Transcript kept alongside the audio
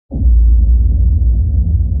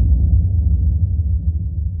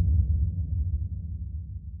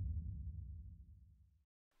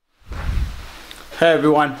Hey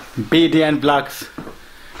everyone, BDN Vlogs.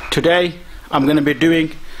 Today I'm going to be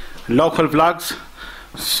doing local vlogs.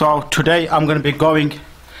 So today I'm going to be going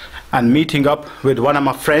and meeting up with one of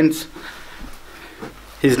my friends.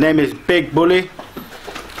 His name is Big Bully.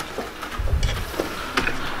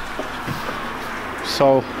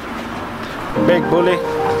 So Big Bully,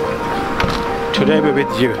 today we're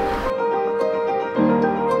with you.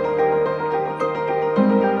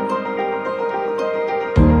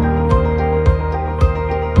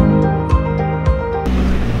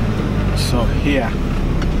 So here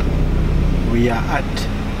we are at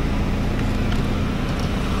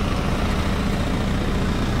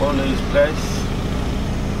Bully's place.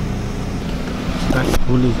 That's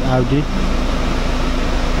Bully's Audi.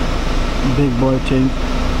 Big boy thing.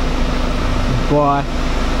 Boy.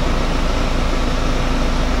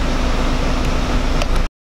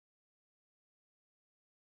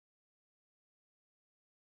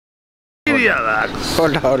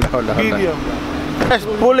 Hold on. Yes,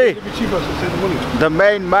 Bully. The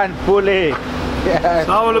main man, Bully. Yes.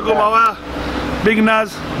 Assalamualaikum, Baba. Big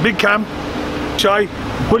Naz, Big Cam, Chai.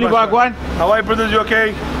 Bully Wagwan. How are you, brothers? You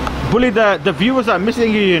okay? Bully, the viewers are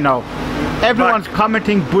missing you, you know. Everyone's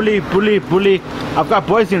commenting Bully, Bully, Bully. I've got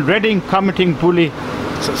boys in Reading commenting Bully.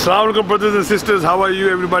 So, Assalamualaikum, brothers and sisters. How are you,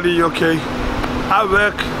 everybody? You okay? At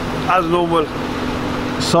work, as normal.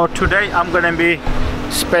 So today I'm gonna be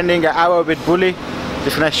spending an hour with Bully.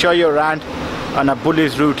 Just gonna show you around on a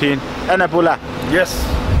Bully's routine. And a Bulla. Yes,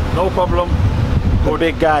 no problem. The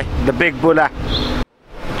big guy, the big Bulla.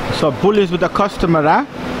 So Bully's with the customer, huh?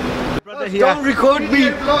 Brother here. Don't record me.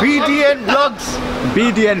 BDN Vlogs.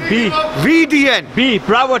 BDN B. VDN. B.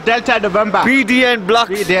 Bravo Delta November. BDN Vlogs.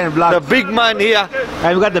 BDN Vlogs. The big man here.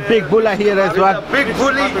 And we got the big Bulla here as well. Big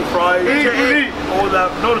Bully. All that.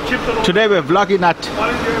 No chips. Today we're vlogging at.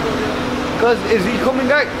 Because is he coming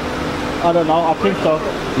out? I don't know. I think so.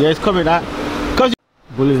 Yeah, it's coming out. Cause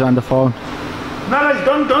Bully's on the phone. No, it's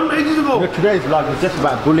done ages ago. Today's vlog is just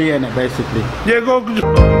about bullying it, basically. Yeah, go.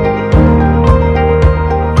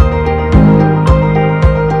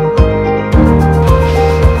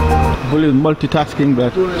 Bully is multitasking,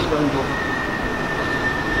 but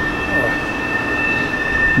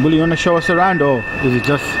Bully, you wanna show us around, or is it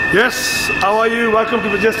just? Yes. How are you? Welcome to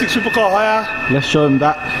Majestic Supercar Hire. Let's show him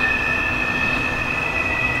that.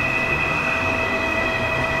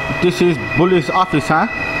 This is Bully's office, huh?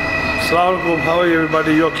 Assalamualaikum. How are you,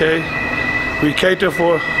 everybody? You okay? We cater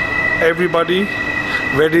for everybody.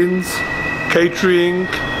 Weddings, catering,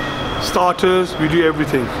 starters. We do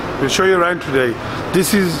everything. We'll show you around today.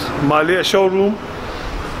 This is my little showroom.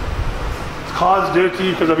 The car's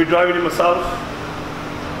dirty because I'll be driving it myself.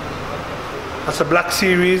 That's a Black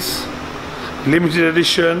Series, limited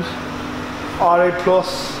edition, RA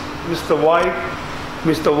Plus, Mr. Y.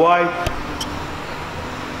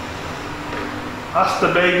 That's the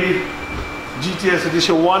baby, GTS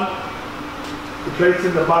Edition 1. The plates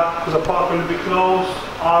in the back because the park will be closed,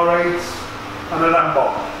 R8s, and a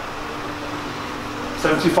Lambo.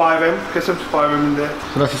 75M, get 75M in there.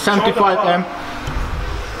 So that's a 75M.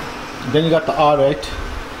 Then you got the R8.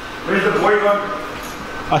 Where's the boy one?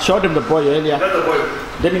 I showed him the boy earlier. That's the boy.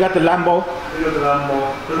 Then you got the Lambo. You got the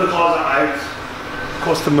Lambo. Then the cars are out.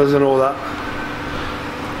 Customers and all that.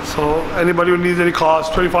 So anybody who needs any cars,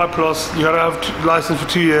 25 plus, you gotta have license for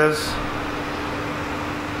 2 years.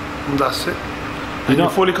 And that's it. And you're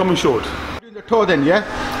fully coming short. Doing the tour then, yeah?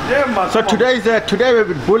 Yeah, man. So today we're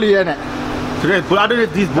with Bully, innit? Today, I don't know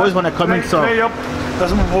if these boys wanna come in, so.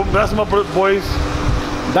 That's my boys.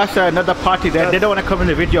 That's another party there. They don't wanna come in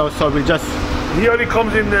the video, so we'll just. He only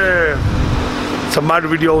comes in some mad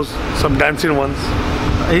videos, some dancing ones.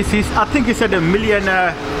 I think he said 1 million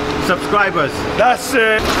subscribers. This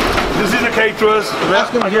is the caterers.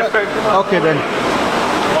 Ask him here. Okay then.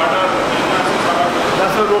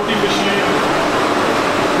 That's the roti machine.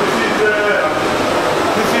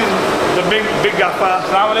 This is the big gaffer.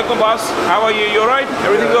 Assalamualaikum, boss. How are you? You alright?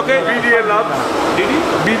 Everything's okay? BDN Labs. Did he?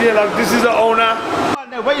 BDN Labs. This is the owner.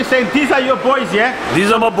 What you're saying, these are your boys, yeah?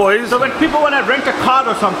 These are my boys. So when people want to rent a car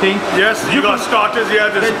or something, yes, you got starters here.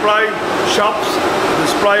 They supply shops. They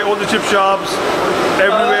supply all the chip shops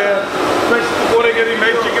everywhere. Pakore getting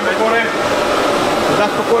made, chicken pakore. So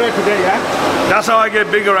that's pakore today, yeah? That's how I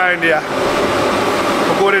get big around here.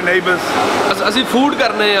 Pakore neighbors. ਅਸੀਂ food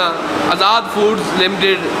ਕਰਨੇ ਆ ਆਜ਼ਾਦ foods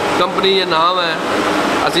limited company ਦਾ ਨਾਮ ਹੈ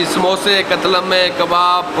ਅਸੀਂ ਸਮੋਸੇ ਕਤਲਮੇ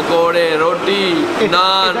ਕਬਾਬ ਪਕੌੜੇ ਰੋਟੀ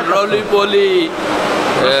ਨਾਨ ਰੋਲੀ ਪੋਲੀ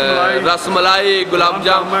ਰਸਮਲਾਈ ਗੁਲਾਬ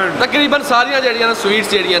ਜਾਮਨ ਤਕਰੀਬਨ ਸਾਰੀਆਂ ਜਿਹੜੀਆਂ ਸਵੀਟਸ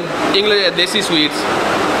ਜਿਹੜੀਆਂ ਇੰਗਲਿਸ਼ ਦੇਸੀ ਸਵੀਟਸ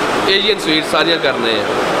एशियन स्वीट्स सारियां करने हैं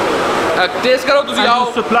Taste karo tusi And you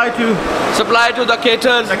aao. Supply to the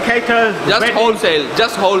caterers. the caterers, Just wedding- wholesale.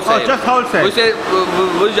 Just wholesale. Oh, just wholesale. We say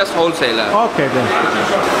we just wholesaler. Okay then.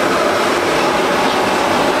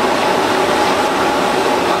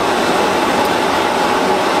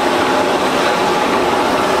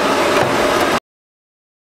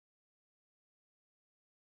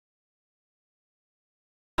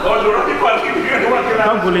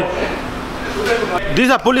 Come, Bully. These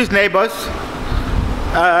are Bully's neighbors.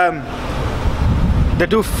 They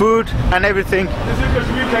do food and everything. This is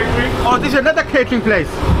Kashmir catering. Oh, this is another catering place.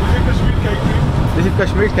 This is Kashmir catering. This is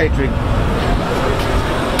Kashmir catering.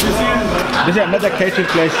 This is another catering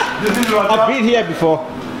place. This is I've Raja. been here before.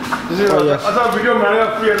 This is Oh, Raja. yes. अच्छा video मैंने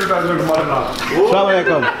free advertisement मारना. Assalamu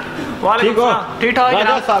alaikum. ठीक हो?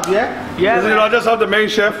 Raja Saab, yeah? This is Raja Sahab, the main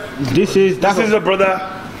chef. This is This is the brother.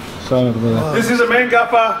 Assalamu alaikum. This is the main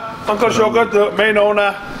gaffer, Uncle Shogat, the main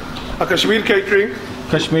owner of Kashmir Catering.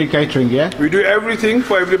 Kashmir catering, yeah? We do everything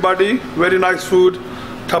for everybody. Very nice food,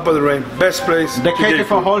 top of the range, best place. They to cater get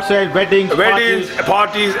for food. wholesale, weddings, Weddings,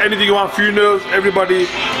 parties, anything you want, funerals, everybody.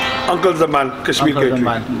 Uncle's the man, Kashmir Uncle Catering.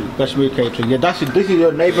 man. Kashmir catering, yeah. This is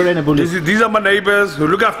your neighbor in a bully. These are my neighbors who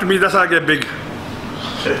look after me. That's how I get big.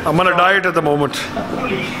 I'm on a diet at the moment.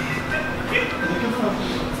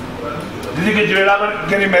 This is Gajrela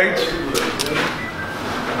getting made.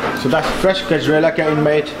 So that's fresh gajrela getting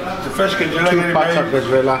made. The fresh Gajrela 2 getting parts of made.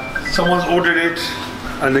 gajrela. Someone's ordered it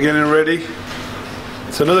and they're getting ready.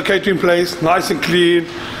 It's another catering place, nice and clean.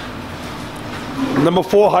 Number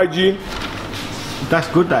 4 hygiene. That's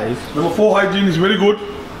good, that is. Number 4 hygiene is very good.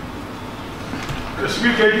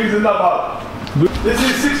 Kashmir catering is in the bar. This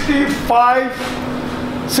is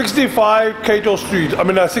 65 Kato Street. I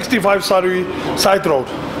mean 65 Sarui Side Road.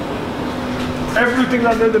 Everything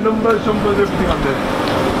under the numbers, everything under.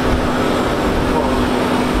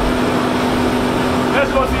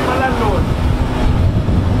 Let's go see my landlord.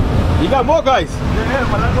 You got more guys? Yeah,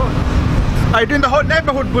 my landlord. Are you doing the whole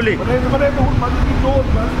neighborhood bully? My neighborhood,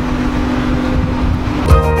 man.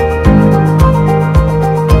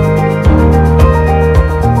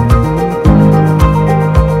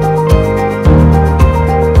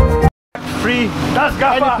 Free. That's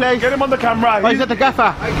Any Gaffer. place. Get him on the camera. Oh, is that the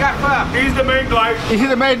gaffer? He's the main guy. Is he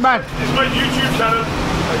the main man? It's my YouTube channel.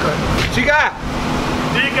 Chica.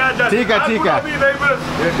 Tika, just. Tika, I'm Tika. one of your neighbors.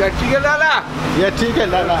 Chica Lala. Yeah, ठीक है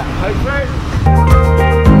लाला. My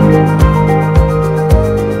friend.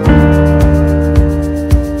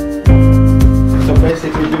 So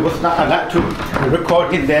basically we was not allowed to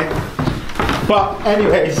record in there. But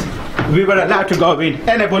anyways, we were allowed to go in.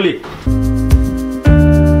 And a bully.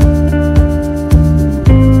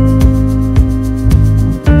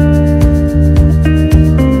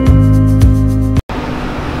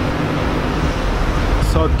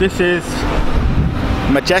 So this is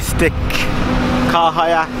Majestic car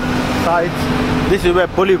hire site. This is where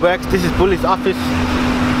Bully works. This is Bully's office.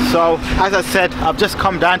 So as I said, I've just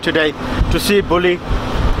come down today to see Bully.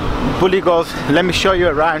 Bully goes, let me show you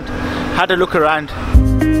around. Had a look around.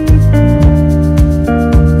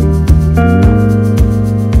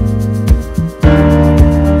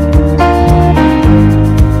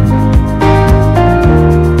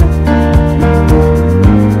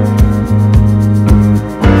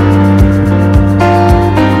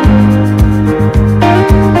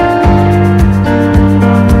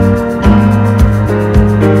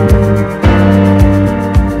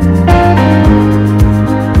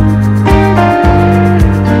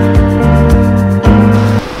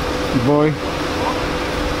 Boy.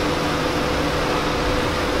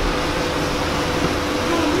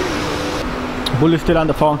 Bully's still on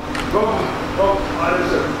the phone.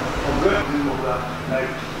 Listen. I'm good. Like,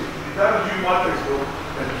 if that was you, my place, though,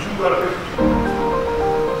 and you got a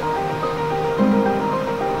 50.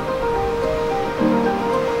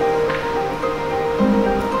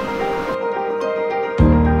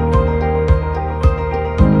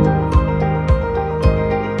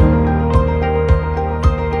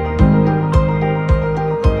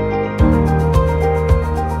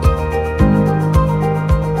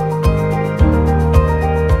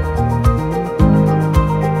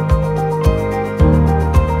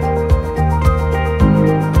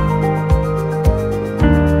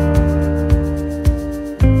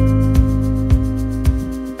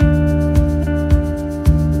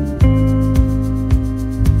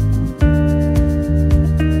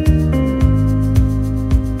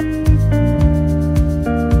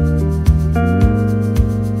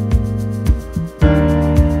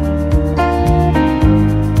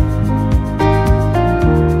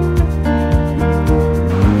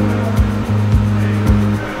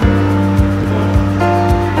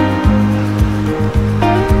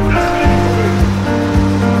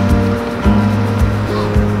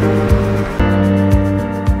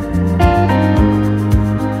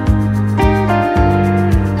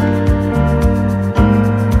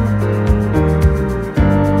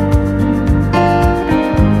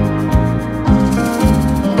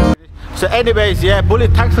 anyways, yeah, Bully,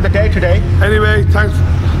 thanks for the day today. Anyway,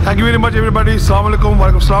 thank you very much, everybody. Assalamu alaikum,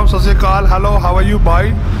 walaikum salam, sat sri akal. Hello, how are you? Bye.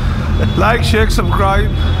 Like, share, subscribe.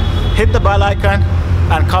 Hit the bell icon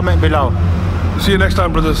and comment below. See you next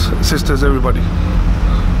time, brothers, sisters, everybody.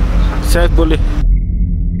 Says Bully.